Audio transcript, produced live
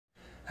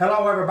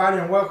Hello everybody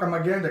and welcome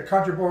again to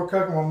Country Boy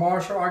Cooking with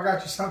Marshall. I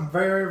got you something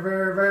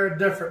very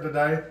different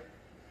today.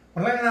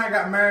 When Lynn and I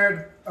got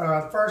married,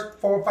 the first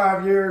 4 or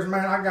 5 years,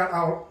 man, I got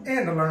all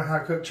into learning how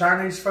to cook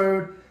Chinese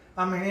food.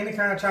 I mean, any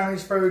kind of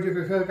Chinese food you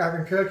can cook, I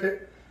can cook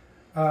it.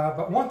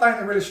 But one thing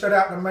that really stood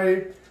out to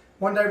me,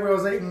 one day we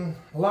was eating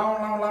a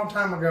long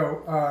time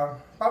ago,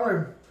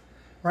 probably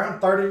around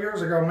 30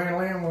 years ago, me and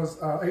Lynn was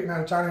eating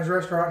at a Chinese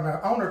restaurant, and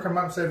the owner came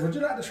up and said, "Would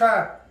you like to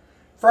try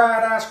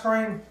fried ice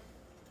cream?"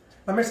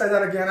 Let me say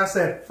that again. I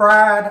said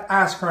fried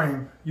ice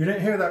cream. You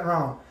didn't hear that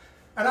wrong.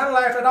 And I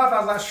laughed it off. I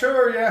was like,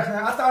 sure,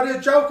 yeah. I thought he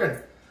was joking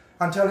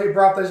until he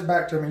brought this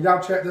back to me. Y'all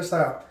check this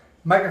out.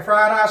 Making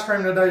fried ice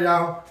cream today,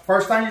 y'all.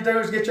 First thing you do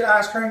is get your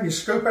ice cream. You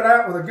scoop it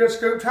out with a good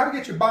scoop. Try to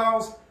get your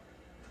balls a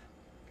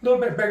little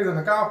bit bigger than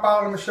a golf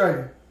ball. Let me show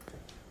you.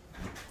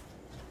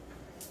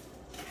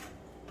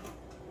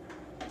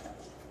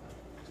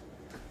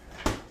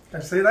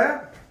 And see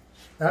that?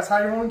 That's how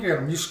you want to get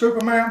them. You scoop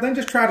them out, then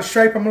just try to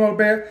shape them a little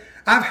bit.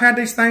 I've had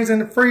these things in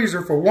the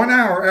freezer for 1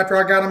 hour after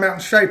I got them out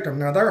and shaped them.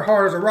 Now they're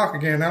hard as a rock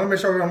again. Now let me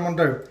show you what I'm going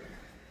to do.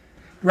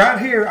 Right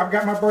here, I've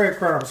got my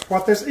breadcrumbs.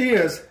 What this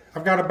is,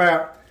 I've got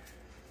about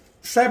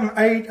 7 or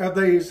 8 of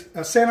these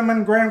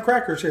cinnamon graham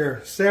crackers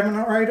here. 7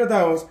 or 8 of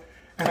those,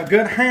 and a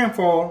good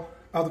handful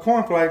of the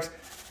cornflakes,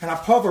 and I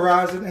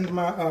pulverize it into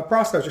my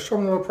processor. Show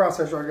me the little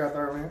processor I got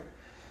there, man.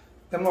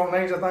 Them little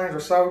ninja things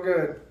are so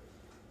good.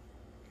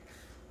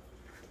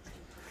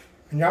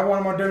 And y'all, what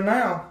I'm going to do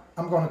now,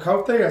 I'm going to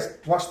coat this.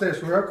 Watch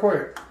this real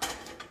quick.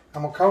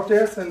 I'm going to coat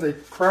this in the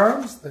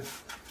crumbs.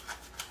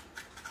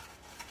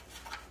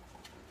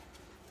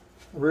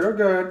 Real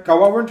good.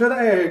 Go over into the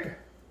egg.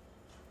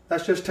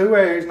 That's just 2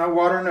 eggs, no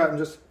water or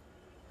nothing.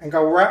 And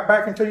go right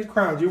back into your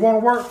crumbs. You want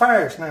to work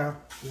fast now.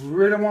 You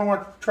really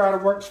want to try to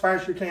work as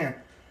fast as you can.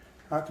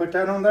 I put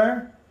that on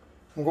there.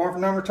 I'm going for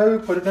number 2.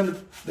 Put it in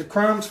the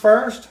crumbs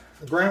first.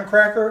 The graham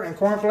cracker and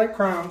cornflake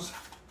crumbs.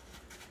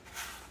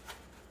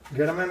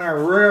 Get them in there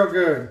real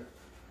good.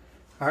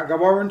 All right, go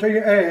over into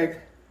your egg.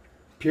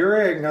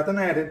 Pure egg, nothing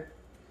added.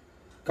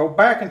 Go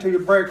back into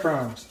your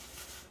breadcrumbs.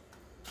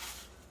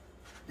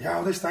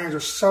 Y'all, these things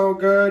are so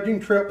good. You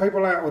can trip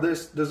people out with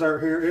this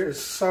dessert here. It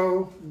is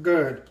so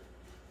good.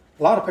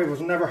 A lot of people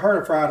have never heard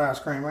of fried ice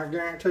cream, I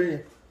guarantee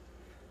you.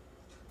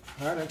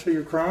 All right, into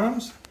your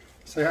crumbs.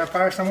 See how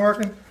fast I'm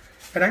working?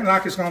 It ain't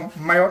like it's going to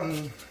melt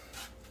and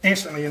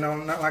instantly, you know,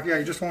 not like, yeah,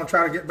 you just want to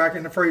try to get back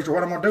in the freezer.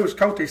 What I'm going to do is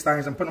coat these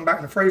things and put them back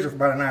in the freezer for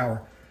about an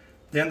hour.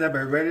 Then they'll be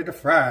ready to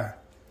fry.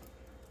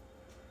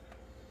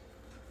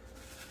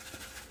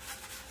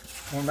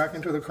 Going back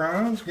into the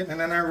crumbs, getting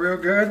it in there real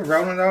good,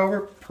 rolling it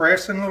over,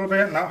 pressing a little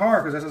bit, not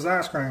hard because this is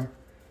ice cream.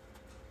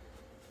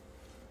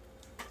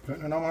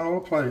 Putting it on my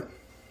little plate.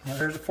 Now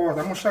here's the 4th.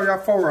 I'm going to show y'all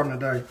 4 of them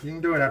today. You can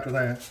do it after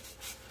that.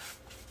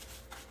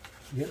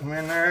 Getting them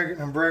in there, getting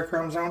them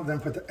breadcrumbs on it,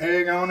 then put the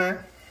egg on it.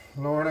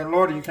 Lord and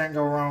Lordy, you can't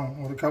go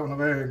wrong with a coating of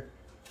egg.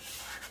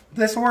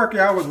 This will work,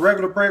 y'all, with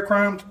regular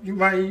breadcrumbs. You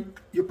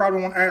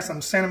probably want to add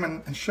some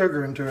cinnamon and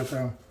sugar into it,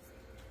 though.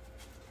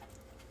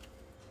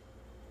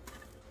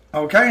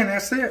 Okay, and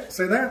that's it.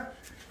 See that?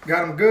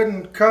 Got them good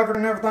and covered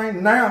and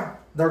everything. Now,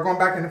 they're going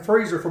back in the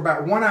freezer for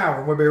about 1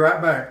 hour. We'll be right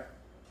back.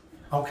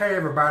 Okay,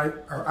 everybody.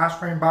 Our ice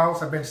cream balls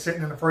have been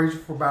sitting in the freezer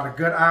for about a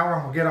good hour.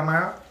 I'm going to get them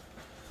out.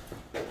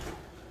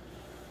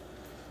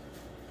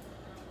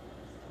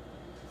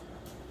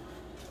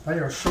 They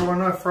are sure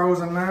enough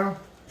frozen now.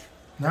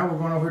 Now we're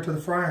going over to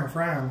the fryer and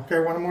fry them. Okay,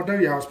 what I'm going to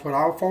do, y'all, is put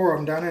all 4 of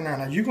them down in there.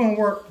 Now, you're going to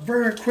work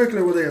very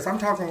quickly with this. I'm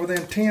talking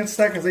within 10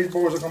 seconds, these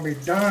boys are going to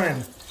be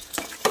done.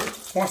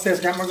 Once this,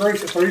 got my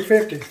grease at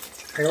 350.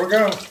 Here we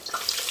go. 1,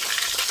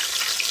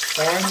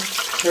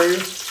 2,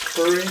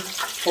 3,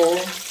 4,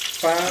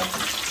 5,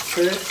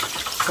 6,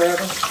 7,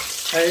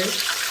 8,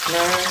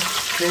 9,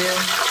 10,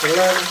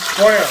 11,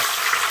 12.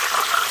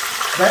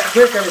 That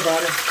quick,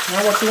 everybody.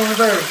 Now what you want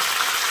to do?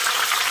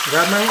 You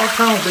got them out like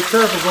cones. Be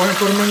careful. Go ahead and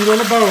put them in your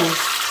little bowls.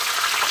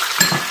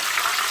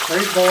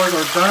 These boys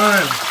are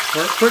done.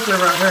 Work quickly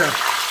right here.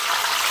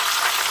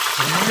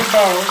 Put them in your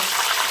bowls.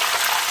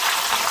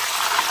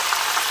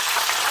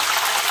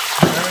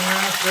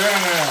 Very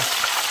nice.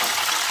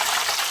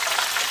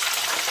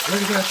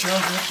 Look at that, y'all.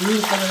 That's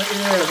beautiful.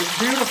 Yeah, it's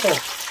beautiful.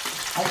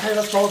 Okay,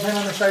 let's go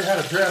ahead and show you how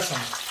to dress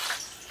them.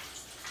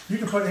 You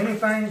can put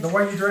anything, the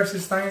way you dress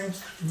these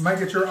things,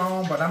 make it your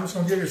own, but I'm just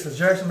going to give you a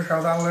suggestion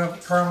because I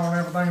love caramel and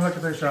everything. Look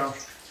at this, y'all.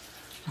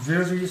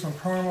 Drizzle some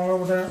caramel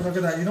over there. Look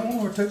at that. You don't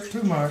want to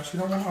too much.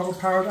 You don't want to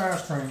overpower the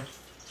ice cream.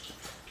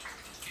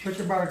 Put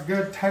about a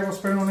good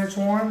tablespoon on each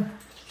one.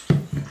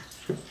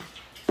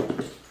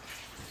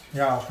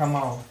 Y'all, come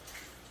on.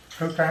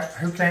 Who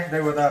can't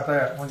do without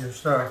that when you're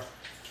stuck?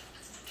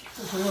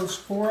 Just a little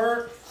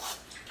squirt,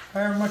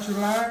 however much you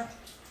like.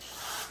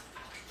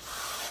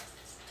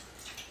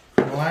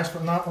 And last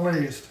but not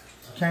least,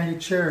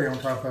 candied cherry on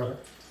top of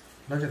it.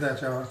 Look at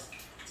that, y'all.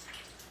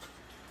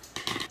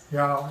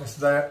 Y'all, it's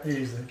that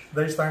easy.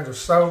 These things are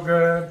so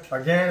good.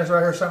 Again, it's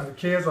right here something the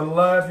kids will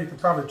love. You can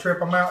probably trip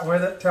them out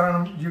with it,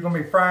 telling them you're going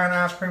to be frying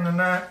ice cream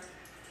tonight.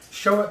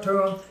 Show it to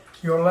them.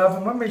 You'll love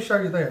them. Let me show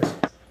you this.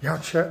 Y'all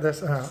check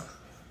this out.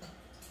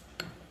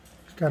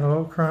 It's got a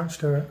little crunch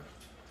to it.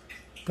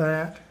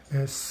 That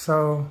is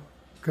so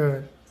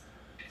good.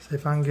 See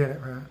if I can get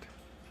it right.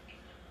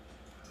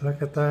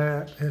 Look at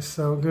that. It's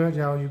so good,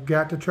 y'all. You've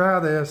got to try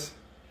this.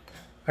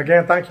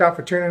 Again, thank y'all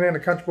for tuning in to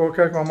Country Boy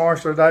Cooking with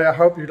Marshall today. I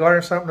hope you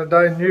learned something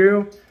today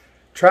new.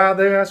 Try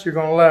this. You're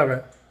going to love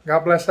it. God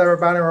bless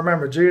everybody.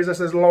 Remember,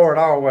 Jesus is Lord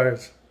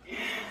always.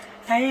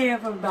 Hey,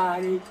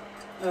 everybody.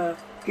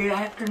 Good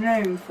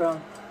afternoon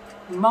from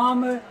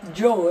Mama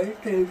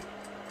Joyce's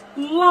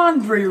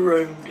laundry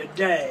room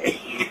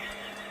today.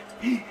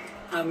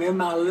 I'm in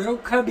my little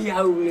cubby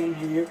hole in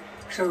here,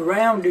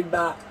 surrounded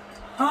by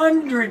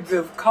hundreds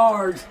of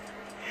cards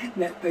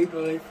that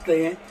people have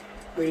sent,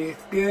 but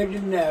it's good to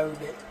know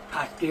that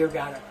I still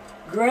got a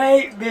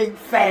great big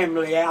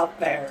family out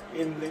there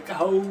in the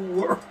whole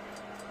world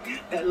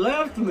that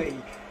loves me,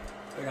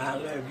 but I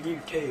love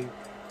you too.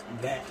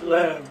 That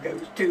love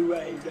goes two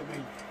ways. I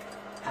mean,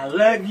 I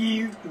love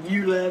you,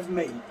 you love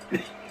me.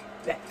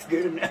 That's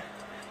good enough.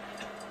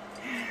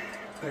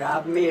 But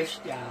I've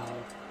missed y'all.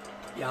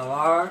 Y'all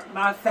aren't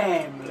my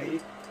family.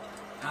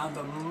 I'm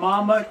a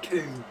mama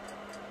too.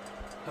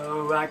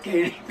 Oh, I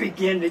can't even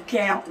begin to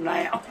count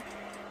now.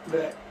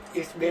 But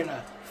it's been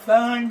a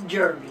fun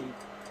journey.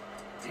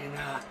 And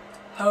I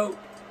hope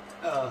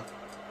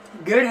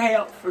good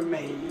health for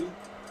me,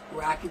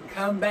 where I can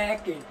come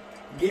back and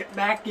get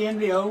back in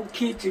the old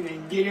kitchen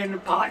and get in the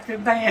pots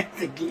and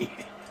pans again.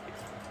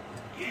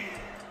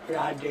 But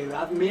I do.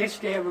 I've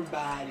missed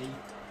everybody.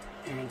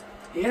 And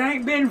it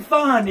ain't been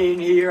fun in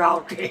here,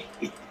 I'll tell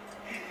you.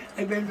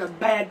 There's been some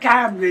bad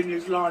times in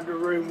this laundry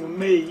room with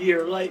me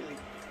here lately.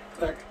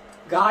 But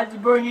God's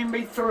bringing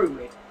me through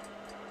it.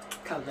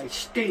 Because there's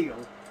still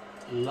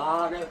a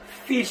lot of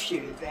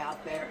fishes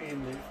out there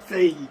in the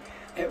sea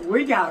that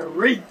we got to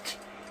reach.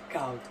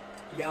 Because,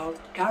 y'all,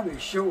 time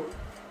is short.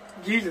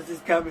 Jesus is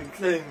coming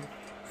soon.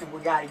 And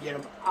we got to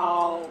get them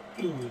all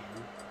in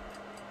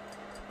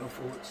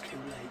before it's too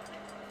late.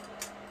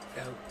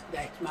 So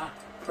that's my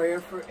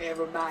prayer for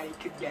everybody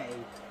today.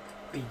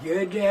 Be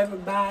good to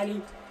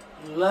everybody.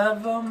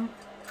 Love them.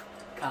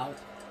 Because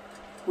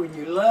when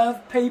you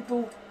love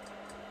people,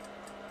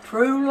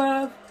 true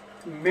love,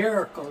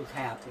 miracles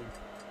happen.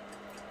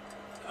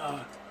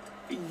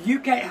 You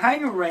can't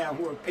hang around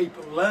where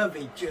people love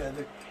each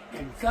other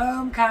and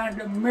some kind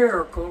of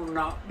miracle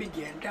not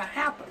begin to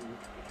happen.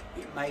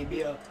 It may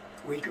be a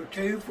week or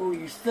two before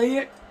you see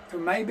it, or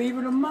maybe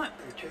even a month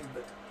or two,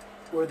 but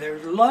where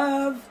there's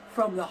love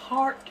from the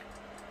heart,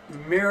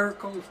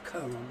 miracles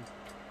come.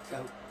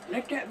 So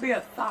let that be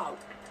a thought.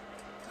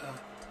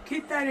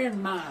 Keep that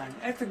in mind.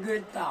 That's a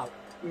good thought.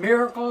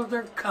 Miracles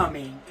are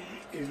coming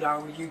as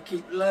long as you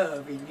keep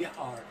love in your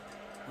heart.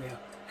 Well,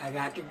 I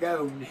got to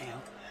go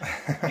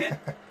now.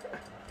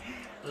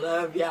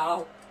 Love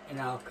y'all,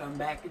 and I'll come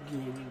back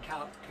again and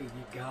talk to you,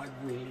 God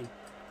willing.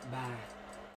 Bye.